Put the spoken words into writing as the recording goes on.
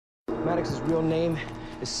Maddox's real name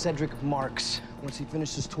is Cedric Marks. Once he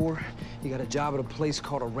finished his tour, he got a job at a place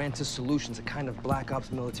called Arantes Solutions, a kind of black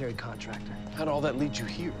ops military contractor. How'd all that lead you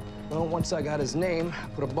here? Well, once I got his name,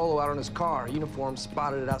 put a bolo out on his car, uniform,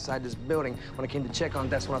 spotted it outside this building. When I came to check on it,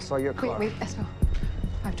 that's when I saw your car. Wait, Espo.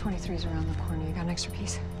 523's around the corner. You got an extra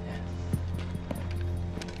piece?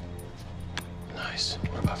 Nice.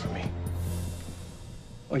 What about for me?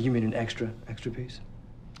 Oh, you mean an extra piece?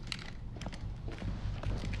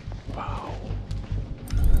 Wow.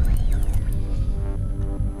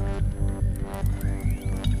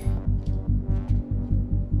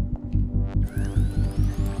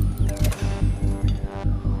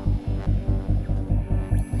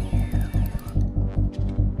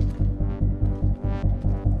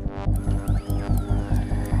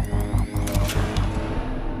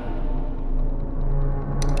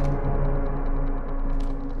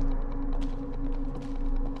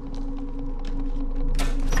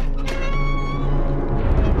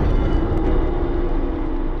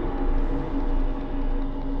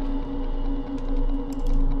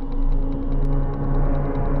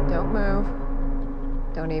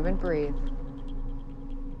 Don't even breathe.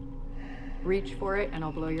 Reach for it, and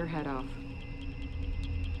I'll blow your head off.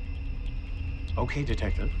 Okay,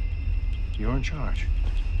 Detective. You're in charge.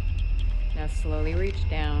 Now slowly reach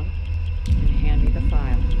down and hand me the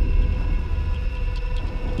file.